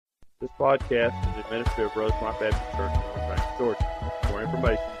This podcast is the ministry of Rosemont Baptist Church in North Banks, Georgia. For more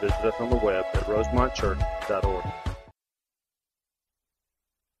information, visit us on the web at rosemontchurch.org.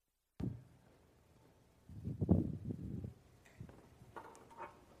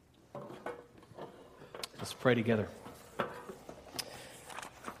 Let's pray together.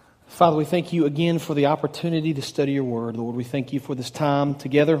 Father, we thank you again for the opportunity to study your word. Lord, we thank you for this time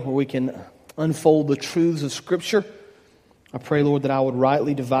together where we can unfold the truths of Scripture. I pray, Lord, that I would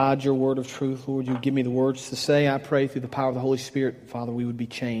rightly divide your word of truth. Lord, you would give me the words to say. I pray through the power of the Holy Spirit, Father, we would be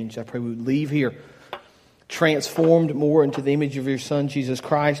changed. I pray we would leave here transformed more into the image of your Son, Jesus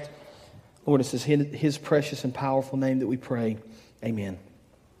Christ. Lord, it's his precious and powerful name that we pray. Amen.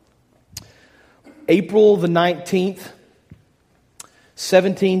 April the 19th,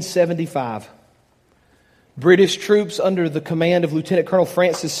 1775. British troops under the command of Lieutenant Colonel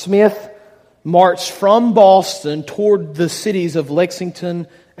Francis Smith marched from Boston toward the cities of Lexington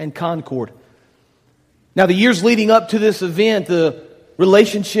and Concord. Now, the years leading up to this event, the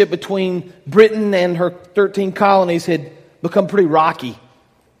relationship between Britain and her 13 colonies had become pretty rocky.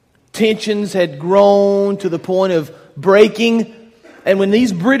 Tensions had grown to the point of breaking. And when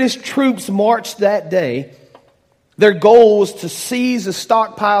these British troops marched that day, their goal was to seize a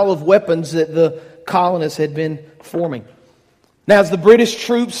stockpile of weapons that the colonists had been forming. Now, as the British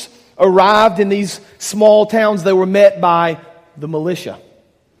troops arrived in these small towns, they were met by the militia,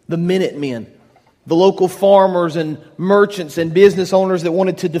 the Minutemen, the local farmers and merchants and business owners that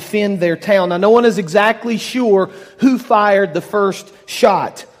wanted to defend their town. Now, no one is exactly sure who fired the first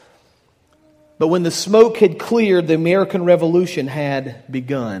shot. But when the smoke had cleared, the American Revolution had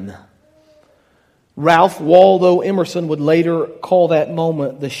begun. Ralph Waldo Emerson would later call that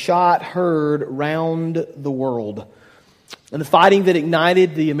moment the shot heard round the world. And the fighting that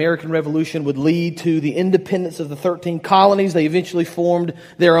ignited the American Revolution would lead to the independence of the 13 colonies. They eventually formed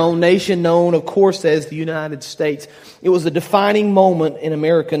their own nation, known, of course, as the United States. It was a defining moment in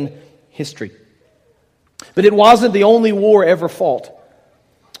American history. But it wasn't the only war ever fought.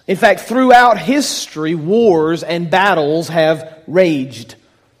 In fact, throughout history, wars and battles have raged.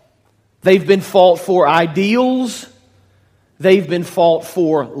 They've been fought for ideals. They've been fought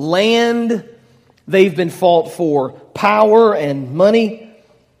for land. They've been fought for power and money.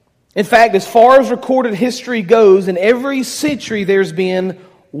 In fact, as far as recorded history goes, in every century there's been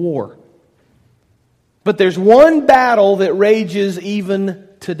war. But there's one battle that rages even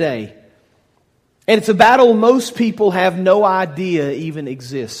today. And it's a battle most people have no idea even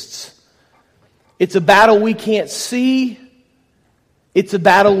exists. It's a battle we can't see. It's a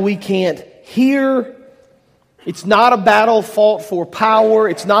battle we can't hear. It's not a battle fought for power.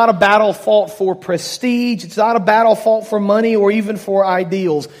 It's not a battle fought for prestige. It's not a battle fought for money or even for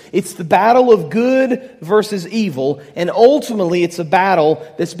ideals. It's the battle of good versus evil. And ultimately, it's a battle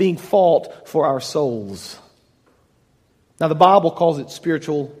that's being fought for our souls. Now, the Bible calls it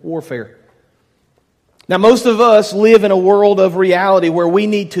spiritual warfare. Now, most of us live in a world of reality where we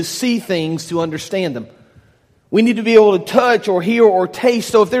need to see things to understand them. We need to be able to touch or hear or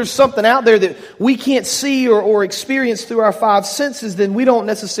taste. So if there's something out there that we can't see or experience through our five senses, then we don't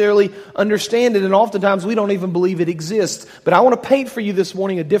necessarily understand it. And oftentimes we don't even believe it exists. But I want to paint for you this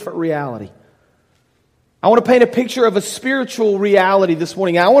morning a different reality. I want to paint a picture of a spiritual reality this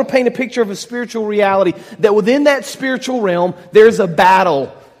morning. I want to paint a picture of a spiritual reality that within that spiritual realm, there's a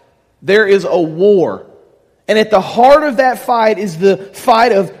battle. There is a war. And at the heart of that fight is the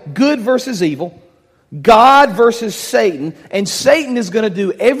fight of good versus evil, God versus Satan, and Satan is going to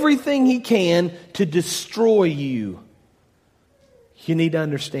do everything he can to destroy you. You need to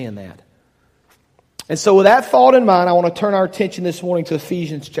understand that. And so with that thought in mind, I want to turn our attention this morning to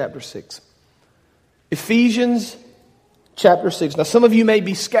Ephesians chapter 6. Ephesians chapter 6. Now some of you may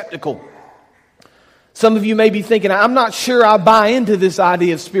be skeptical. Some of you may be thinking, I'm not sure I buy into this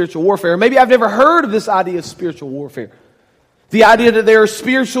idea of spiritual warfare. Maybe I've never heard of this idea of spiritual warfare. The idea that there are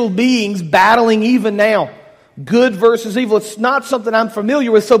spiritual beings battling even now. Good versus evil. It's not something I'm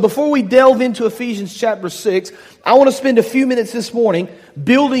familiar with. So before we delve into Ephesians chapter 6, I want to spend a few minutes this morning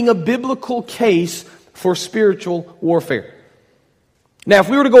building a biblical case for spiritual warfare. Now, if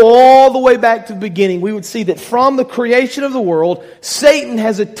we were to go all the way back to the beginning, we would see that from the creation of the world, Satan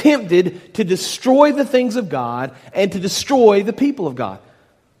has attempted to destroy the things of God and to destroy the people of God.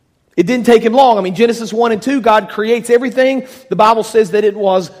 It didn't take him long. I mean, Genesis 1 and 2, God creates everything. The Bible says that it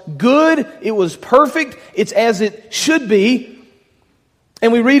was good, it was perfect, it's as it should be.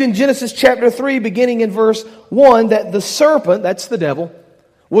 And we read in Genesis chapter 3, beginning in verse 1, that the serpent, that's the devil,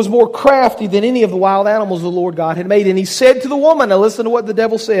 was more crafty than any of the wild animals the Lord God had made. And he said to the woman, now listen to what the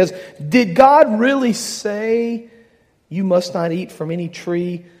devil says, did God really say you must not eat from any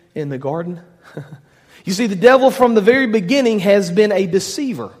tree in the garden? You see, the devil from the very beginning has been a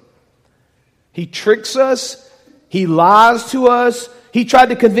deceiver. He tricks us. He lies to us. He tried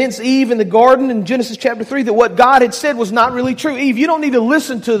to convince Eve in the garden in Genesis chapter 3 that what God had said was not really true. Eve, you don't need to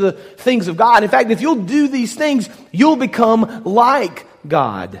listen to the things of God. In fact, if you'll do these things, you'll become like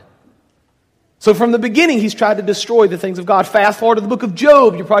God. So from the beginning, he's tried to destroy the things of God. Fast forward to the book of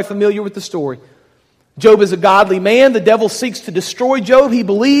Job. You're probably familiar with the story. Job is a godly man. The devil seeks to destroy Job. He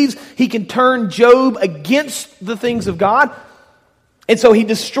believes he can turn Job against the things of God. And so he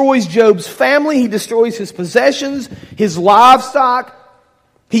destroys Job's family. He destroys his possessions, his livestock.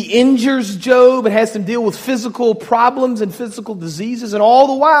 He injures Job and has him deal with physical problems and physical diseases. And all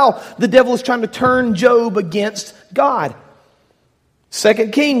the while, the devil is trying to turn Job against God. 2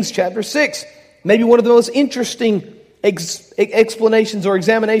 Kings chapter 6, maybe one of the most interesting explanations or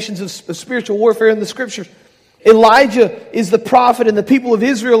examinations of spiritual warfare in the Scriptures. Elijah is the prophet and the people of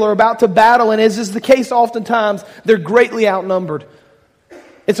Israel are about to battle, and as is the case oftentimes, they're greatly outnumbered.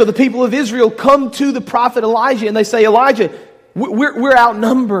 And so the people of Israel come to the prophet Elijah and they say, Elijah, we're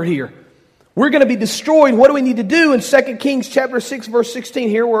outnumbered here. We're going to be destroyed. What do we need to do? In 2 Kings chapter 6 verse 16,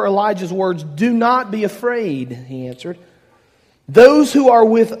 here were Elijah's words, "Do not be afraid," he answered. "Those who are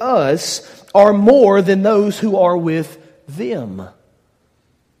with us are more than those who are with them."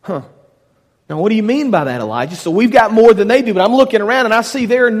 Now what do you mean by that, Elijah? So we've got more than they do, but I'm looking around and I see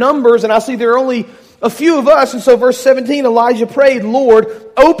their numbers and I see there are only a few of us. And so verse 17, Elijah prayed, "Lord,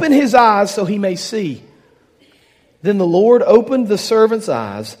 open his eyes so he may see." Then the Lord opened the servant's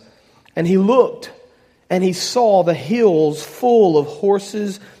eyes, and he looked, and he saw the hills full of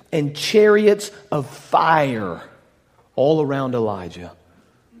horses and chariots of fire all around Elijah.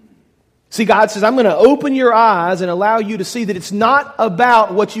 See, God says, I'm going to open your eyes and allow you to see that it's not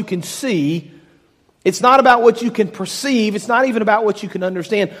about what you can see. It's not about what you can perceive. It's not even about what you can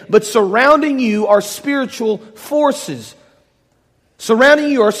understand. But surrounding you are spiritual forces. Surrounding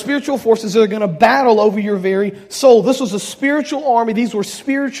you are spiritual forces that are going to battle over your very soul. This was a spiritual army. These were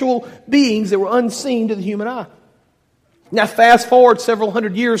spiritual beings that were unseen to the human eye. Now fast forward several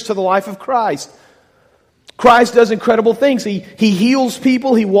hundred years to the life of Christ. Christ does incredible things. He heals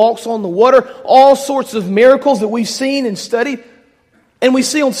people. He walks on the water. All sorts of miracles that we've seen and studied. And we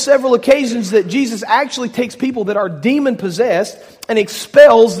see on several occasions that Jesus actually takes people that are demon-possessed and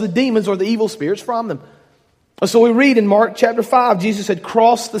expels the demons or the evil spirits from them. So we read in Mark chapter 5, Jesus had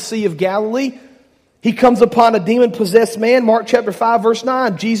crossed the Sea of Galilee. He comes upon a demon-possessed man. Mark chapter 5, verse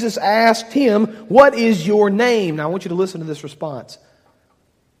 9, Jesus asked him, "What is your name?" Now I want you to listen to this response.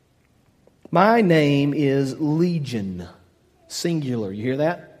 "My name is Legion," singular. You hear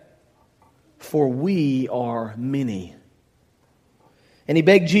that? "For we are many." And he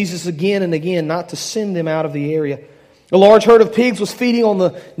begged Jesus again and again not to send them out of the area. A large herd of pigs was feeding on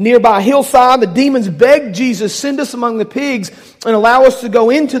the nearby hillside. The demons begged Jesus, "Send us among the pigs and allow us to go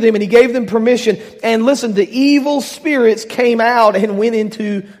into them." And he gave them permission. And listen, the evil spirits came out and went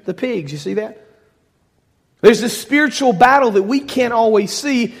into the pigs. You see that? There's this spiritual battle that we can't always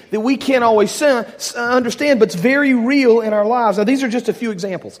see, that we can't always understand, but it's very real in our lives. Now, these are just a few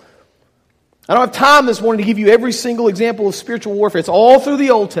examples. I don't have time this morning to give you every single example of spiritual warfare. It's all through the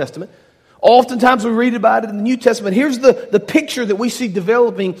Old Testament. Oftentimes we read about it in the New Testament. Here's the picture that we see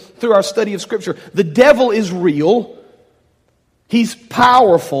developing through our study of Scripture. The devil is real. He's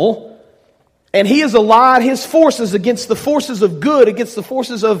powerful. And he has allied his forces against the forces of good, against the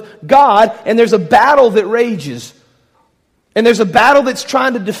forces of God. And there's a battle that rages. And there's a battle that's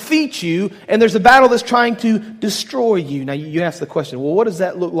trying to defeat you. And there's a battle that's trying to destroy you. Now you ask the question, well, what does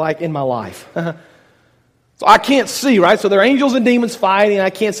that look like in my life? So I can't see, right? So there are angels and demons fighting, and I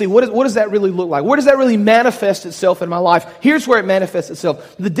can't see. What does that really look like? Where does that really manifest itself in my life? Here's where it manifests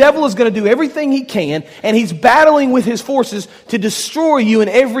itself. The devil is going to do everything he can, and he's battling with his forces to destroy you in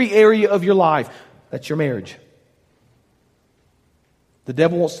every area of your life. That's your marriage. The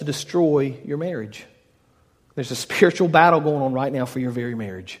devil wants to destroy your marriage. There's a spiritual battle going on right now for your very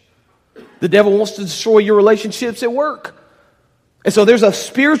marriage. The devil wants to destroy your relationships at work. And so there's a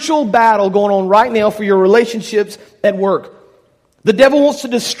spiritual battle going on right now for your relationships at work. The devil wants to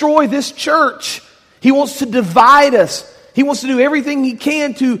destroy this church. He wants to divide us. He wants to do everything he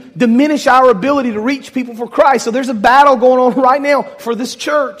can to diminish our ability to reach people for Christ. So there's a battle going on right now for this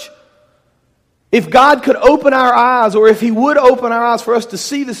church. If God could open our eyes, or if He would open our eyes for us to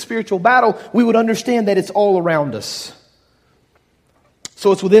see the spiritual battle, we would understand that it's all around us.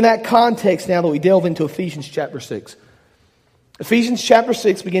 So it's within that context now that we delve into Ephesians chapter 6. Ephesians chapter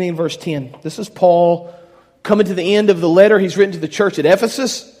 6, beginning in verse 10. This is Paul coming to the end of the letter he's written to the church at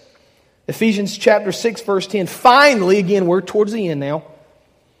Ephesus. Ephesians chapter 6, verse 10. Finally, again, we're towards the end now.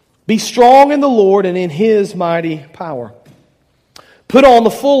 Be strong in the Lord and in His mighty power. Put on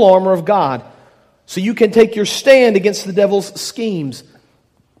the full armor of God, so you can take your stand against the devil's schemes.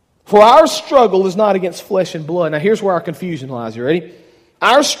 For our struggle is not against flesh and blood. Now here's where our confusion lies. You ready?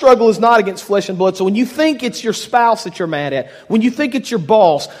 Our struggle is not against flesh and blood. So when you think it's your spouse that you're mad at, when you think it's your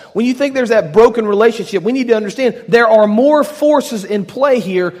boss, when you think there's that broken relationship, we need to understand there are more forces in play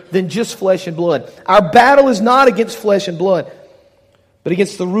here than just flesh and blood. Our battle is not against flesh and blood, but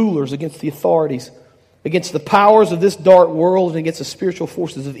against the rulers, against the authorities, against the powers of this dark world, and against the spiritual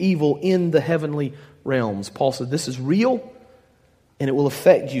forces of evil in the heavenly realms. Paul says this is real, and it will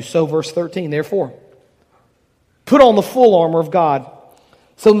affect you. So verse 13, therefore, put on the full armor of God,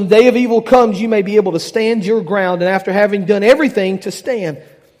 so when the day of evil comes, you may be able to stand your ground, and after having done everything, to stand.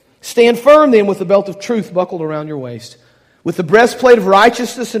 Stand firm then with the belt of truth buckled around your waist, with the breastplate of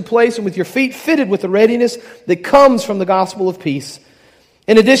righteousness in place, and with your feet fitted with the readiness that comes from the gospel of peace.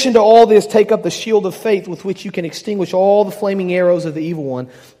 In addition to all this, take up the shield of faith with which you can extinguish all the flaming arrows of the evil one.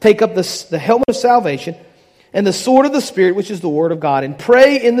 Take up the helmet of salvation and the sword of the Spirit, which is the word of God, and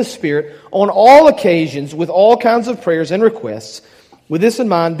pray in the Spirit on all occasions with all kinds of prayers and requests. With this in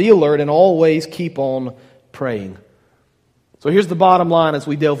mind, be alert and always keep on praying. So here's the bottom line as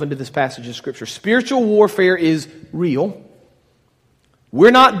we delve into this passage of Scripture. Spiritual warfare is real.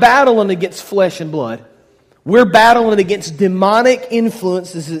 We're not battling against flesh and blood. We're battling against demonic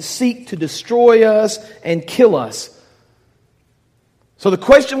influences that seek to destroy us and kill us. So the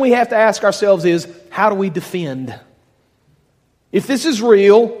question we have to ask ourselves is, how do we defend? If this is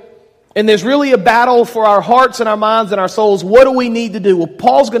real, and there's really a battle for our hearts and our minds and our souls, what do we need to do? Well,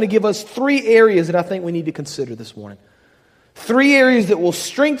 Paul's going to give us 3 areas that I think we need to consider this morning. 3 areas that will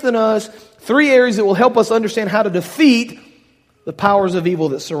strengthen us, 3 areas that will help us understand how to defeat the powers of evil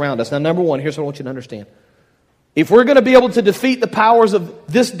that surround us. Now, number 1, here's what I want you to understand. If we're going to be able to defeat the powers of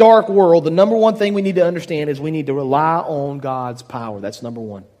this dark world, the number 1 thing we need to understand is we need to rely on God's power. That's number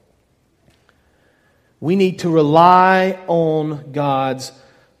 1. We need to rely on God's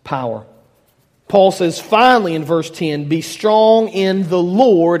power. Paul says finally in verse 10, be strong in the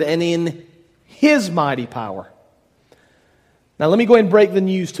Lord and in His mighty power. Now let me go ahead and break the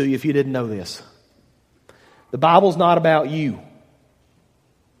news to you if you didn't know this. The Bible's not about you.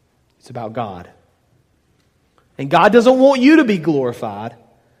 It's about God. And God doesn't want you to be glorified.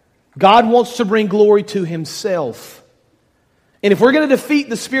 God wants to bring glory to Himself. And if we're going to defeat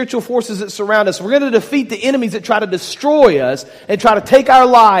the spiritual forces that surround us, if we're going to defeat the enemies that try to destroy us and try to take our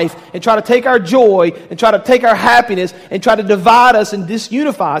life and try to take our joy and try to take our happiness and try to divide us and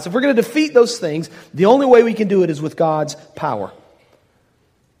disunify us, if we're going to defeat those things, the only way we can do it is with God's power.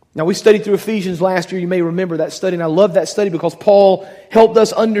 Now, we studied through Ephesians last year. You may remember that study, and I love that study because Paul helped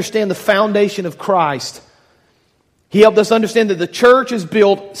us understand the foundation of Christ. He helped us understand that the church is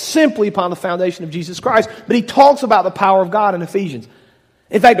built simply upon the foundation of Jesus Christ. But he talks about the power of God in Ephesians.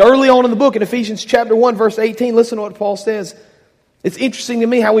 In fact, early on in the book, in Ephesians chapter 1, verse 18, listen to what Paul says. It's interesting to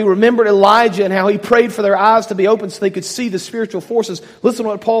me how we remembered Elijah and how he prayed for their eyes to be open so they could see the spiritual forces. Listen to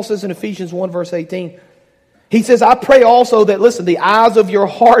what Paul says in Ephesians 1, verse 18. He says, I pray also that, listen, the eyes of your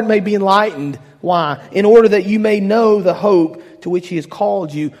heart may be enlightened. Why? In order that you may know the hope to which He has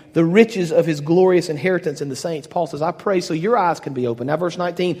called you, the riches of His glorious inheritance in the saints. Paul says, I pray so your eyes can be opened. Now verse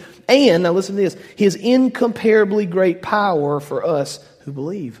 19, and, now listen to this, His incomparably great power for us who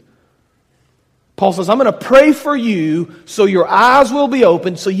believe. Paul says, I'm going to pray for you so your eyes will be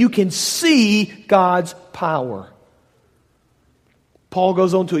opened so you can see God's power. Paul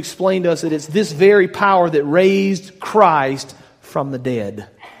goes on to explain to us that it's this very power that raised Christ from the dead.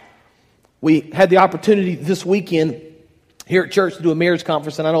 We had the opportunity this weekend here at church to do a marriage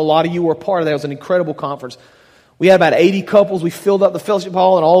conference, and I know a lot of you were a part of that. It was an incredible conference. We had about 80 couples. We filled up the fellowship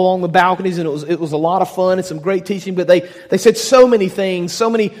hall and all along the balconies, and it was a lot of fun and some great teaching. But they said so many things, so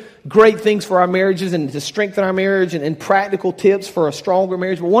many great things for our marriages and to strengthen our marriage and practical tips for a stronger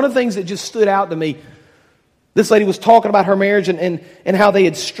marriage. But one of the things that just stood out to me, this lady was talking about her marriage and how they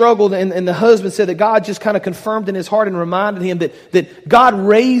had struggled, and the husband said that God just kind of confirmed in his heart and reminded him that God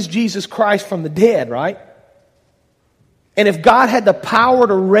raised Jesus Christ from the dead, right? And if God had the power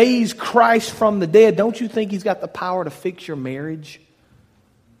to raise Christ from the dead, don't you think He's got the power to fix your marriage?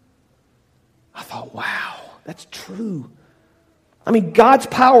 I thought, wow, that's true. I mean, God's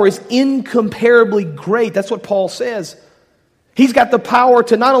power is incomparably great. That's what Paul says. He's got the power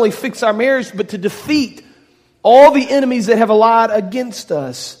to not only fix our marriage, but to defeat all the enemies that have allied against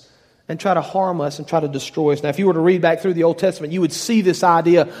us and try to harm us and try to destroy us. Now, if you were to read back through the Old Testament, you would see this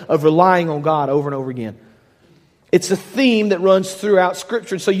idea of relying on God over and over again. It's a theme that runs throughout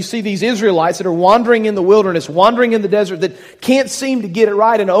Scripture. So you see these Israelites that are wandering in the wilderness, wandering in the desert, that can't seem to get it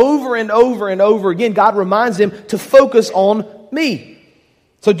right. And over and over and over again, God reminds them to focus on me.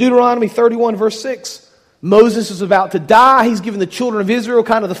 So Deuteronomy 31 verse 6. Moses is about to die. He's giving the children of Israel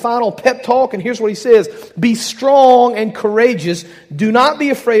kind of the final pep talk. And here's what he says. Be strong and courageous. Do not be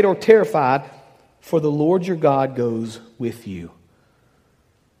afraid or terrified, for the Lord your God goes with you.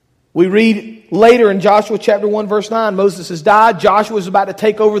 We read later in Joshua chapter 1 verse 9, Moses has died. Joshua is about to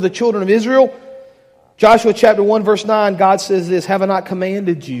take over the children of Israel. Joshua chapter 1 verse 9, God says this, have I not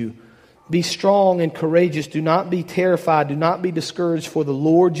commanded you? Be strong and courageous. Do not be terrified. Do not be discouraged, for the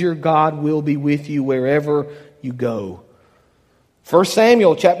Lord your God will be with you wherever you go. 1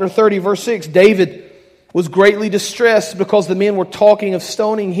 Samuel chapter 30 verse 6, David was greatly distressed because the men were talking of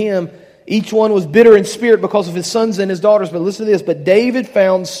stoning him. Each one was bitter in spirit because of his sons and his daughters. But listen to this. But David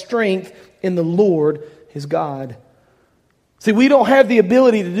found strength in the Lord his God. See, we don't have the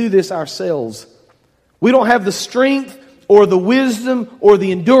ability to do this ourselves. We don't have the strength or the wisdom or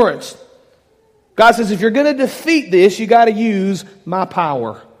the endurance. God says, if you're going to defeat this, you got to use my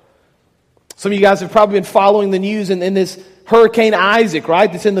power. Some of you guys have probably been following the news in this Hurricane Isaac,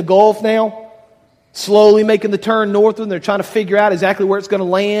 right? That's in the Gulf now. Slowly making the turn northward, and they're trying to figure out exactly where it's going to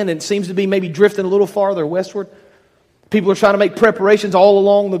land, and it seems to be maybe drifting a little farther westward. People are trying to make preparations all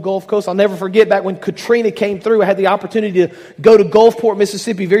along the Gulf Coast. I'll never forget back when Katrina came through, I had the opportunity to go to Gulfport,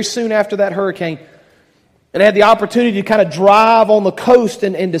 Mississippi very soon after that hurricane. And I had the opportunity to kind of drive on the coast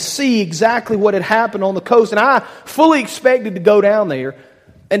and to see exactly what had happened on the coast. And I fully expected to go down there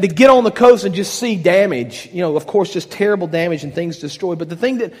and to get on the coast and just see damage. You know, of course, just terrible damage and things destroyed. But the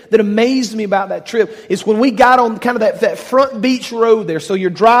thing that amazed me about that trip is when we got on kind of that front beach road there. So you're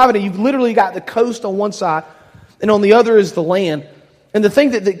driving and you've literally got the coast on one side and on the other is the land. And the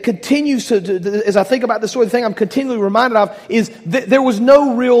thing that continues to, as I think about this story, the thing I'm continually reminded of is that there was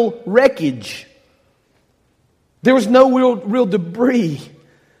no real wreckage. There was no real debris.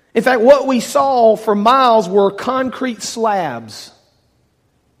 In fact, what we saw for miles were concrete slabs.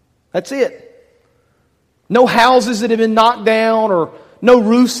 That's it. No houses that had been knocked down, or no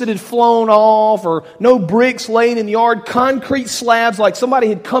roofs that had flown off, or no bricks laying in the yard. Concrete slabs like somebody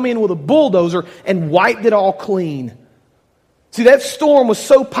had come in with a bulldozer and wiped it all clean. See, that storm was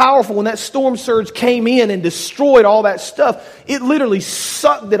so powerful. When that storm surge came in and destroyed all that stuff, it literally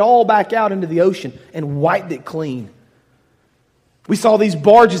sucked it all back out into the ocean and wiped it clean. We saw these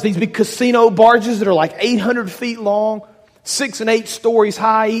barges, these big casino barges that are like 800 feet long, 6 and 8 stories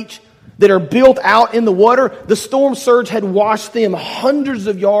high each, that are built out in the water. The storm surge had washed them hundreds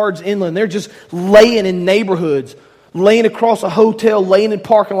of yards inland. They're just laying in neighborhoods, laying across a hotel, laying in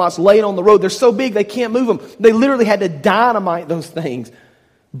parking lots, laying on the road. They're so big they can't move them. They literally had to dynamite those things,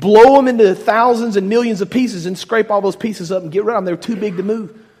 blow them into thousands and millions of pieces and scrape all those pieces up and get rid of them. They were too big to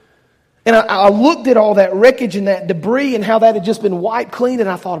move. And I looked at all that wreckage and that debris and how that had just been wiped clean, and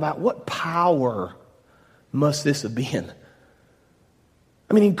I thought about what power must this have been?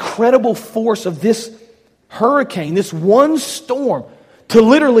 I mean, incredible force of this hurricane, this one storm, to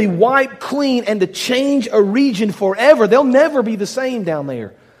literally wipe clean and to change a region forever. They'll never be the same down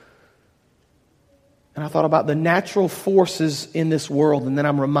there. And I thought about the natural forces in this world, and then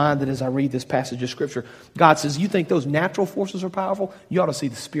I'm reminded as I read this passage of Scripture, God says, you think those natural forces are powerful? You ought to see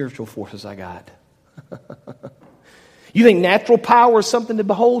the spiritual forces I got. You think natural power is something to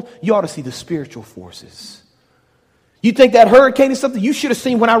behold? You ought to see the spiritual forces. You think that hurricane is something you should have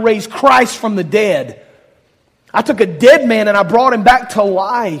seen when I raised Christ from the dead. I took a dead man and I brought him back to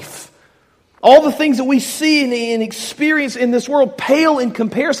life. All the things that we see and experience in this world pale in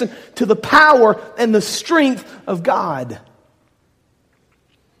comparison to the power and the strength of God.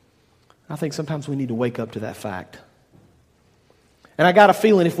 I think sometimes we need to wake up to that fact. And I got a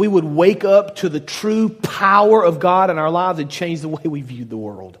feeling if we would wake up to the true power of God in our lives, it'd change the way we viewed the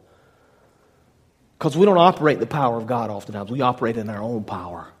world. Because we don't operate the power of God oftentimes. We operate in our own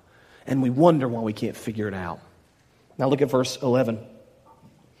power. And we wonder why we can't figure it out. Now look at verse 11.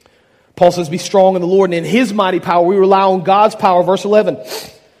 Paul says, be strong in the Lord, and in His mighty power. We rely on God's power. Verse 11.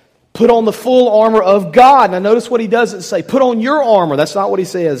 Put on the full armor of God. Now notice what he doesn't say. Put on your armor. That's not what he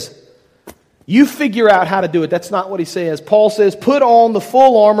says. You figure out how to do it. That's not what he says. Paul says, put on the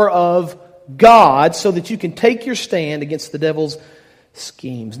full armor of God so that you can take your stand against the devil's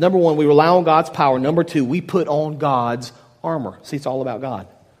schemes. Number one, we rely on God's power. Number two, we put on God's armor. See, it's all about God.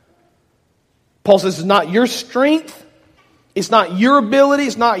 Paul says it's not your strength. It's not your ability.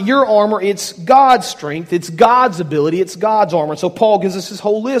 It's not your armor. It's God's strength. It's God's ability. It's God's armor. And so Paul gives us his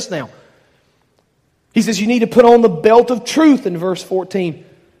whole list now. He says you need to put on the belt of truth in verse 14.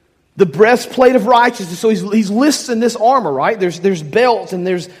 The breastplate of righteousness. So he's listing this armor, right? There's belts and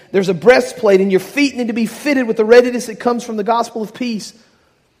there's a breastplate, and your feet need to be fitted with the readiness that comes from the gospel of peace.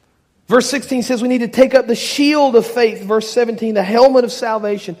 Verse 16 says we need to take up the shield of faith. Verse 17, the helmet of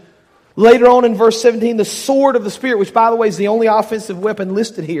salvation. Later on in verse 17, the sword of the Spirit, which by the way is the only offensive weapon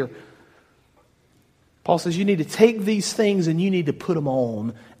listed here. Paul says you need to take these things and you need to put them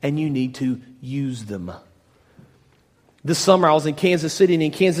on and you need to use them. This summer I was in Kansas City, and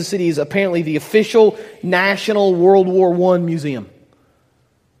in Kansas City is apparently the official National World War I Museum.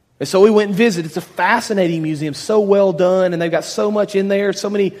 And so we went and visited. It's a fascinating museum, so well done, and they've got so much in there,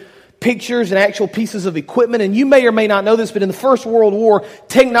 so many pictures and actual pieces of equipment. And you may or may not know this, but in the First World War,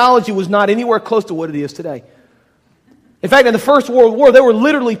 technology was not anywhere close to what it is today. In fact, in the First World War, there were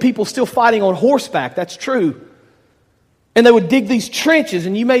literally people still fighting on horseback. That's true. And they would dig these trenches,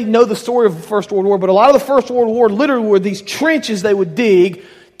 and you may know the story of the First World War, but a lot of the First World War literally were these trenches they would dig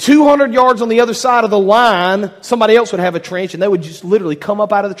 200 yards on the other side of the line. Somebody else would have a trench, and they would just literally come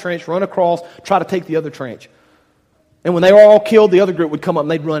up out of the trench, run across, try to take the other trench. And when they were all killed, the other group would come up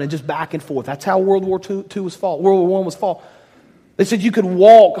and they'd run and just back and forth. That's how World War II was fought. World War I was fought. They said you could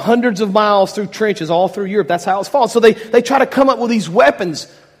walk hundreds of miles through trenches all through Europe. That's how it was fought. So they try to come up with these weapons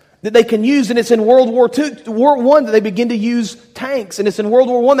that they can use, and it's in World War I that they begin to use tanks, and it's in World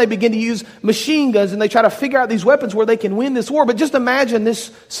War I they begin to use machine guns, and they try to figure out these weapons where they can win this war. But just imagine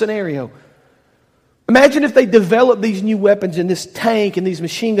this scenario. Imagine if they develop these new weapons in this tank and these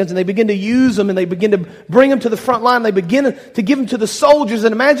machine guns, and they begin to use them, and they begin to bring them to the front line, they begin to give them to the soldiers.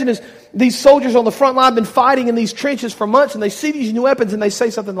 And imagine as these soldiers on the front line have been fighting in these trenches for months, and they see these new weapons, and they say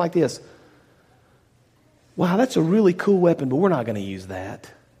something like this: "Wow, that's a really cool weapon, but we're not going to use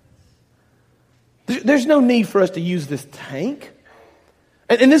that. There's no need for us to use this tank.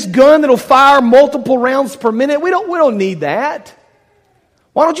 And this gun that'll fire multiple rounds per minute, we don't need that.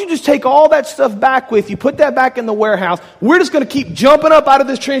 Why don't you just take all that stuff back with you, put that back in the warehouse. We're just going to keep jumping up out of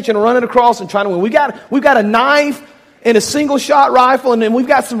this trench and running across and trying to win. We've got a knife and a single-shot rifle, and then we've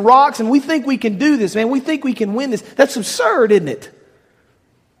got some rocks, and we think we can do this, man. We think we can win this." That's absurd, isn't it?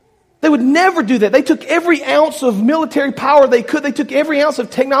 They would never do that. They took every ounce of military power they could. They took every ounce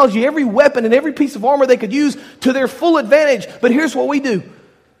of technology, every weapon, and every piece of armor they could use to their full advantage. But here's what we do.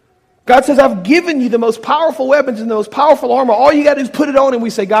 God says, "I've given you the most powerful weapons and the most powerful armor. All you got to do is put it on," and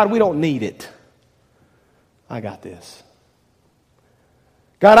we say, "God, we don't need it. I got this.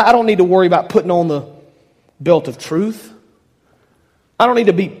 God, I don't need to worry about putting on the belt of truth. I don't need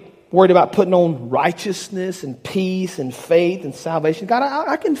to be worried about putting on righteousness and peace and faith and salvation. God,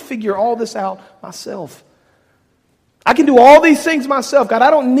 I can figure all this out myself. I can do all these things myself. God, I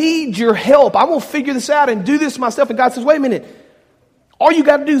don't need your help. I will figure this out and do this myself." And God says, "Wait a minute. All you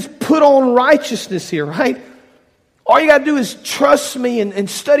got to do is put on righteousness here, right? All you got to do is trust me and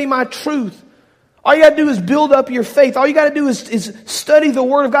study my truth. All you got to do is build up your faith. All you got to do is study the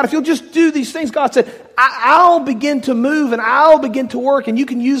Word of God. If you'll just do these things," God said, I'll begin to move and I'll begin to work, and you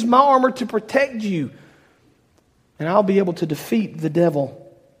can use my armor to protect you. And I'll be able to defeat the devil."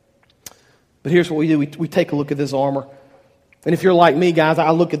 But here's what we do. We take a look at this armor. And if you're like me, guys, I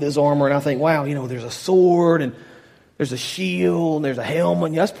look at this armor and I think, wow, there's a sword and there's a shield and there's a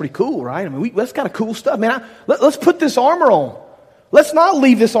helmet. That's pretty cool, right? I mean, that's kind of cool stuff. Man, let's put this armor on. Let's not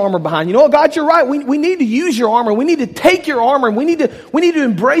leave this armor behind. You know what, God, you're right. We need to use your armor. We need to take your armor, and we need to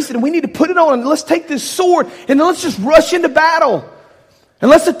embrace it, and we need to put it on. And let's take this sword, and then let's just rush into battle. And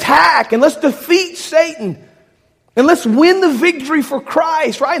let's attack, and let's defeat Satan. And let's win the victory for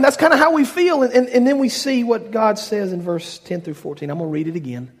Christ, right? And that's kind of how we feel. And then we see what God says in verse 10 through 14. I'm going to read it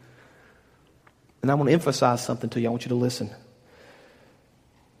again. And I'm going to emphasize something to you. I want you to listen.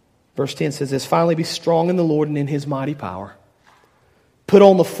 Verse 10 says this: "Finally be strong in the Lord and in His mighty power. Put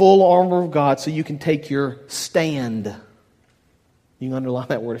on the full armor of God so you can take your stand." You can underline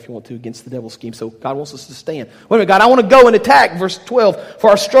that word if you want to, against the devil's scheme. So God wants us to stand. Wait a minute, God, I want to go and attack. Verse 12,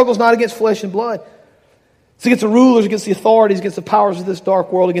 "For our struggle is not against flesh and blood. It's against the rulers, against the authorities, against the powers of this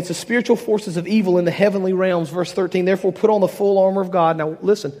dark world, against the spiritual forces of evil in the heavenly realms." Verse 13, "Therefore put on the full armor of God." Now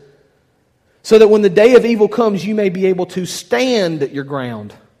listen. "So that when the day of evil comes, you may be able to stand your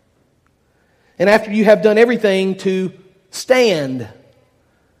ground. And after you have done everything, to stand."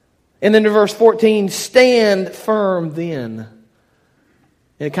 And then to verse 14, "Stand firm then."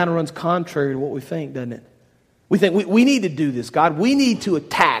 And it kind of runs contrary to what we think, doesn't it? We think we need to do this, God. We need to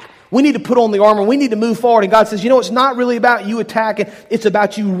attack. We need to put on the armor. We need to move forward. And God says, it's not really about you attacking. It's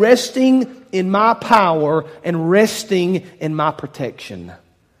about you resting in my power and resting in my protection.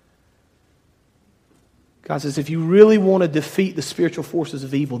 God says, if you really want to defeat the spiritual forces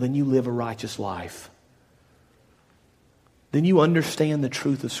of evil, then you live a righteous life. then you understand the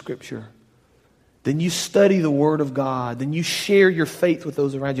truth of Scripture. Then you study the Word of God. Then you share your faith with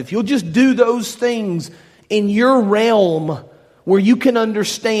those around you. If you'll just do those things in your realm where you can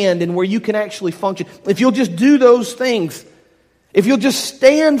understand and where you can actually function, if you'll just do those things, if you'll just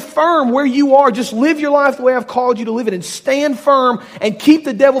stand firm where you are, just live your life the way I've called you to live it, and stand firm and keep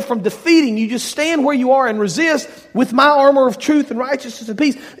the devil from defeating you, just stand where you are and resist with my armor of truth and righteousness and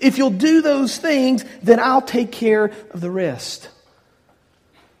peace. If you'll do those things, then I'll take care of the rest.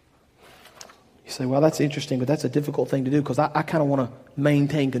 You say, well, that's interesting, but that's a difficult thing to do because I kind of want to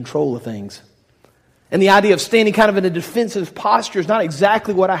maintain control of things. And the idea of standing kind of in a defensive posture is not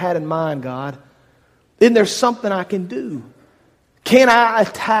exactly what I had in mind, God. Isn't there something I can do? Can I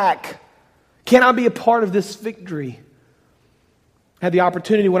attack? Can I be a part of this victory? I had the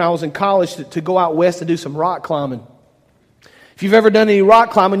opportunity when I was in college to go out west and do some rock climbing. If you've ever done any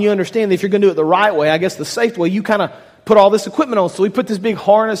rock climbing, you understand that if you're going to do it the right way, I guess the safe way, you kind of put all this equipment on. So we put this big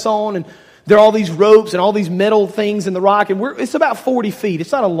harness on, and there are all these ropes and all these metal things in the rock, and it's about 40 feet.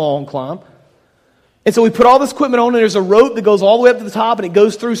 It's not a long climb. And so we put all this equipment on, and there's a rope that goes all the way up to the top, and it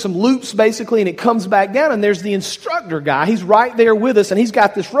goes through some loops, basically, and it comes back down, and there's the instructor guy. He's right there with us, and he's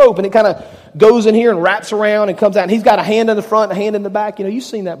got this rope, and it kind of goes in here and wraps around and comes out, and he's got a hand in the front and a hand in the back. You know, you've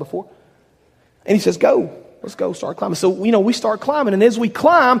seen that before. And he says, go. Let's go start climbing. So, we start climbing, and as we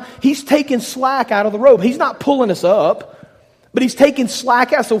climb, he's taking slack out of the rope. He's not pulling us up, but he's taking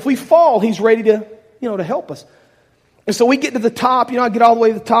slack out. So if we fall, he's ready to, to help us. And so we get to the top, I get all the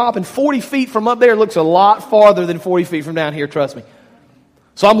way to the top, and 40 feet from up there looks a lot farther than 40 feet from down here, trust me.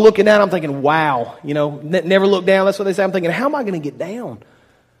 So I'm looking down, I'm thinking, wow, never look down, that's what they say. I'm thinking, how am I going to get down?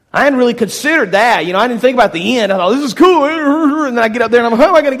 I hadn't really considered that, I didn't think about the end. I thought, this is cool, and then I get up there and I'm like, how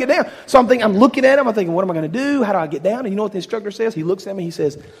am I going to get down? So I'm looking at him, I'm thinking, what am I going to do? How do I get down? And you know what the instructor says? He looks at me, he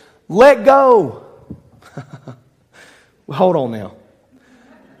says, let go. Well, hold on now.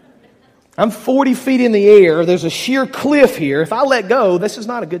 I'm 40 feet in the air. There's a sheer cliff here. If I let go, this is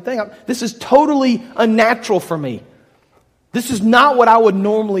not a good thing. This is totally unnatural for me. This is not what I would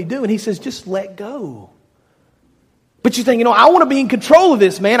normally do. And he says, just let go. But you think, I want to be in control of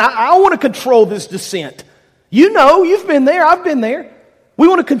this, man. I want to control this descent. You've been there. I've been there. We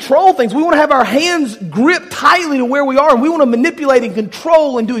want to control things. We want to have our hands gripped tightly to where we are. And we want to manipulate and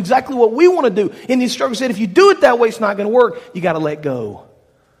control and do exactly what we want to do. And the instructor said, if you do it that way, it's not going to work. You got to let go.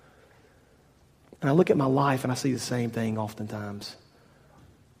 And I look at my life and I see the same thing oftentimes.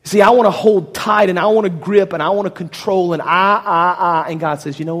 See, I want to hold tight and I want to grip and I want to control and I. And God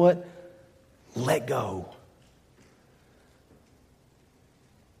says, you know what? Let go.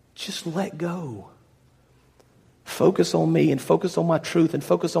 Just let go. Focus on me and focus on my truth and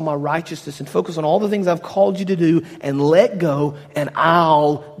focus on my righteousness and focus on all the things I've called you to do and let go, and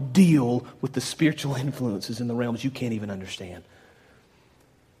I'll deal with the spiritual influences in the realms you can't even understand.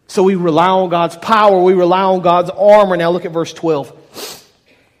 So we rely on God's power. We rely on God's armor. Now look at verse 12.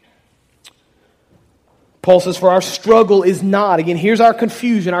 Paul says, for our struggle is not, again, here's our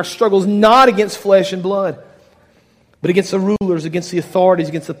confusion. Our struggle is not against flesh and blood, but against the rulers, against the authorities,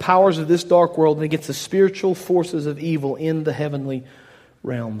 against the powers of this dark world, and against the spiritual forces of evil in the heavenly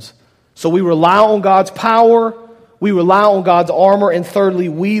realms. So we rely on God's power. We rely on God's armor. And thirdly,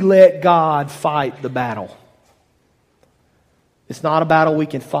 we let God fight the battle. It's not a battle we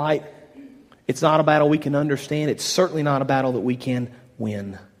can fight. It's not a battle we can understand. It's certainly not a battle that we can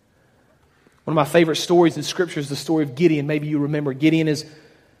win. One of my favorite stories in Scripture is the story of Gideon. Maybe you remember. Gideon is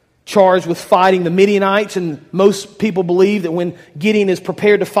charged with fighting the Midianites, and most people believe that when Gideon is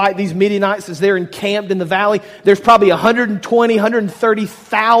prepared to fight these Midianites as they're encamped in the valley, there's probably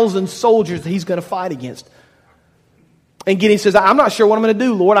 130,000 soldiers that he's going to fight against. And Gideon says, I'm not sure what I'm going to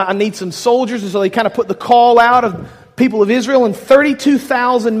do, Lord. I need some soldiers. And so they kind of put the call out of people of Israel, and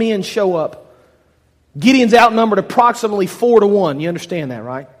 32,000 men show up. Gideon's outnumbered approximately 4-1. You understand that,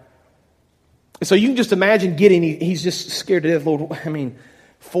 right? And so you can just imagine Gideon, he's just scared to death. Lord,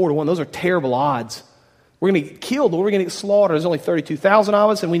 4-1, those are terrible odds. We're going to get killed, Lord. We're going to get slaughtered. There's only 32,000 of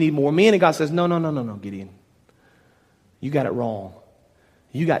us, and we need more men. And God says, no, Gideon. You got it wrong.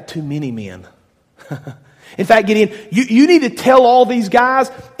 You got too many men. In fact, Gideon, you need to tell all these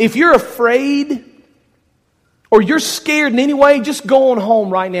guys, if you're afraid or you're scared in any way, just go on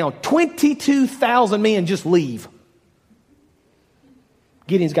home right now. 22,000 men, just leave.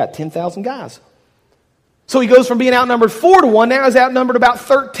 Gideon's got 10,000 guys. So he goes from being outnumbered 4-1, now he's outnumbered about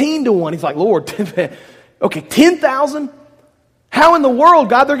 13-1. He's like, Lord, okay, 10,000? How in the world,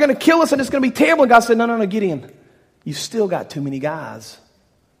 God, they're going to kill us and it's going to be terrible. And God said, no, Gideon, you've still got too many guys.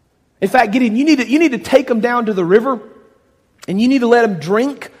 In fact, Gideon, you need to take them down to the river and you need to let them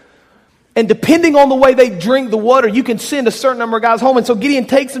drink. And depending on the way they drink the water, you can send a certain number of guys home. And so Gideon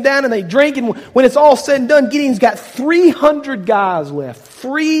takes them down and they drink. And when it's all said and done, Gideon's got 300 guys left.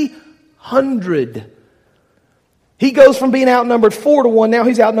 300. He goes from being outnumbered 4-1. Now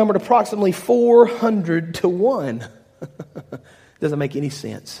he's outnumbered approximately 400-1. Doesn't make any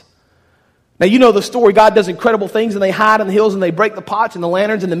sense. Now, you know the story. God does incredible things, and they hide in the hills, and they break the pots and the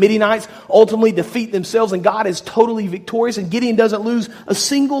lanterns, and the Midianites ultimately defeat themselves, and God is totally victorious, and Gideon doesn't lose a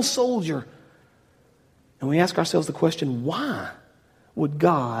single soldier. And we ask ourselves the question, why would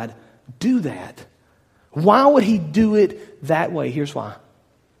God do that? Why would He do it that way? Here's why.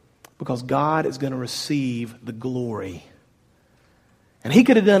 Because God is going to receive the glory. And He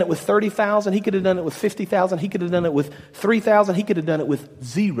could have done it with 30,000. He could have done it with 50,000. He could have done it with 3,000. He could have done it with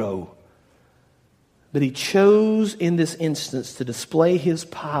 0. But He chose in this instance to display His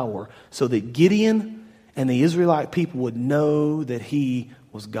power so that Gideon and the Israelite people would know that He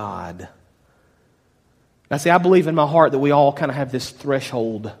was God. Now see, I believe in my heart that we all kind of have this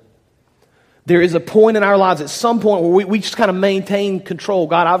threshold. There is a point in our lives at some point where we just kind of maintain control.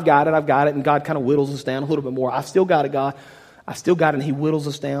 God, I've got it. And God kind of whittles us down a little bit more. I still got it, God. I still got it, and He whittles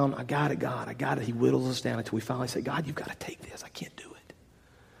us down. I got it, God. I got it. He whittles us down until we finally say, God, you've got to take this. I can't do it.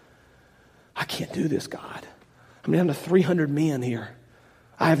 I can't do this, God. I'm down to 300 men here.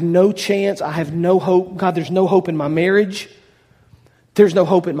 I have no chance. I have no hope. God, there's no hope in my marriage. There's no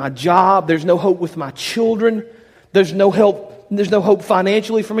hope in my job. There's no hope with my children. There's no help. There's no hope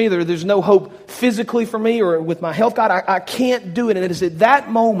financially for me. There's no hope physically for me or with my health. God, I can't do it. And it is at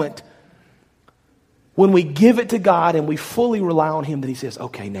that moment when we give it to God and we fully rely on Him that He says,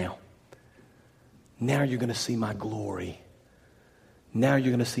 okay, now you're going to see my glory. Now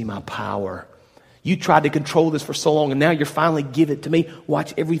you're going to see my power. You tried to control this for so long, and now you're finally give it to me.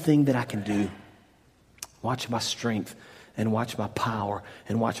 Watch everything that I can do. Watch my strength, and watch my power,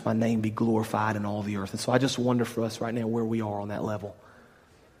 and watch my name be glorified in all the earth. And so I just wonder for us right now where we are on that level.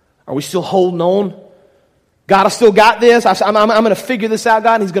 Are we still holding on? God, I still got this. I'm going to figure this out,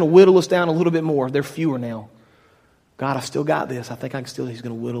 God, and He's going to whittle us down a little bit more. They're fewer now. God, I still got this. I think I can still, He's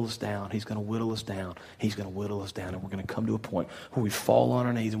going to whittle us down. He's going to whittle us down. He's going to whittle us down. And we're going to come to a point where we fall on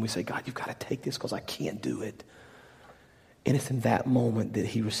our knees and we say, God, you've got to take this because I can't do it. And it's in that moment that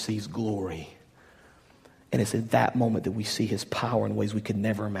He receives glory. And it's in that moment that we see His power in ways we could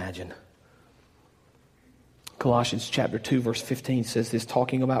never imagine. Colossians chapter 2, verse 15 says this,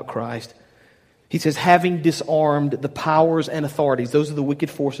 talking about Christ. He says, having disarmed the powers and authorities, those are the wicked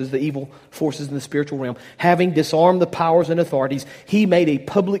forces, the evil forces in the spiritual realm. Having disarmed the powers and authorities, He made a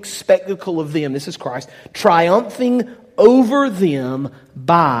public spectacle of them, this is Christ, triumphing over them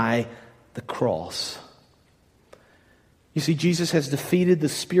by the cross. You see, Jesus has defeated the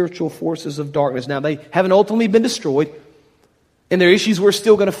spiritual forces of darkness. Now, they haven't ultimately been destroyed. And there are issues we're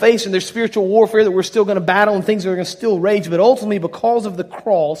still going to face, and there's spiritual warfare that we're still going to battle, and things that are going to still rage. But ultimately, because of the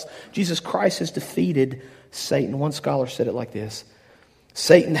cross, Jesus Christ has defeated Satan. One scholar said it like this: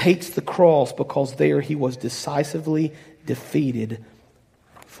 Satan hates the cross because there he was decisively defeated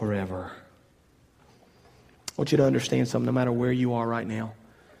forever. I want you to understand something, no matter where you are right now.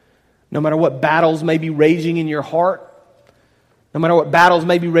 No matter what battles may be raging in your heart. No matter what battles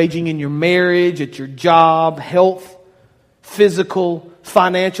may be raging in your marriage, at your job, health, physical,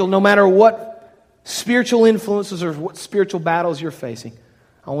 financial, no matter what spiritual influences or what spiritual battles you're facing,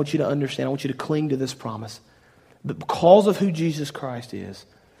 I want you to understand, I want you to cling to this promise. That because of who Jesus Christ is,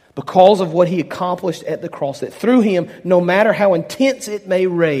 because of what He accomplished at the cross, that through Him, no matter how intense it may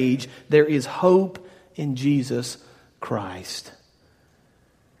rage, there is hope in Jesus Christ.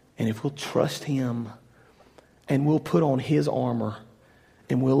 And if we'll trust Him and we'll put on His armor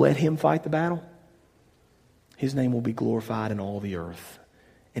and we'll let Him fight the battle, His name will be glorified in all the earth,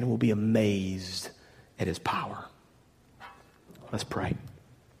 and we'll be amazed at His power. Let's pray.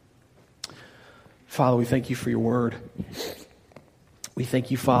 Father, we thank You for Your word. We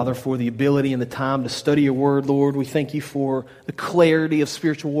thank You, Father, for the ability and the time to study Your word, Lord. We thank You for the clarity of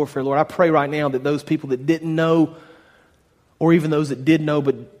spiritual warfare, Lord. I pray right now that those people that didn't know, or even those that did know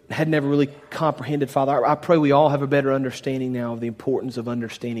but had never really comprehended, Father, I pray we all have a better understanding now of the importance of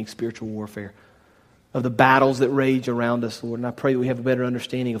understanding spiritual warfare, of the battles that rage around us, Lord. And I pray that we have a better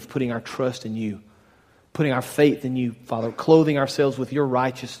understanding of putting our trust in You, putting our faith in You, Father, clothing ourselves with Your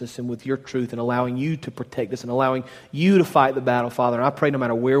righteousness and with Your truth, and allowing You to protect us and allowing You to fight the battle, Father. And I pray no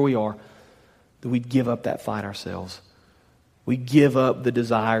matter where we are, that we'd give up that fight ourselves. We give up the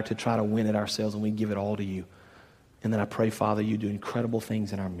desire to try to win it ourselves, and we give it all to You. And then I pray, Father, You do incredible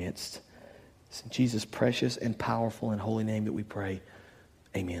things in our midst. It's in Jesus' precious and powerful and holy name that we pray.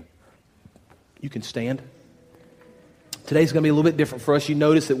 Amen. You can stand. Today's going to be a little bit different for us. You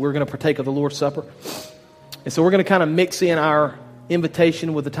notice that we're going to partake of the Lord's Supper. And so we're going to kind of mix in our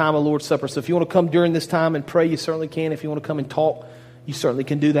invitation with the time of the Lord's Supper. So if you want to come during this time and pray, you certainly can. If you want to come and talk, you certainly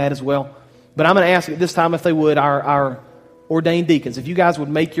can do that as well. But I'm going to ask at this time, if they would, our ordained deacons, if you guys would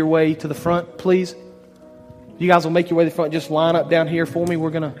make your way to the front, please. If you guys will make your way to the front, just line up down here for me.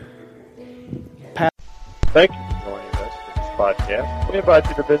 We're going to pass. Thank you for joining us for this podcast. We invite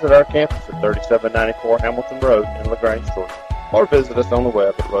you to visit our campus at 3794 Hamilton Road in LaGrange, Georgia, or visit us on the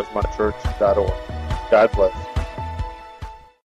web at rosemontchurch.org. God bless.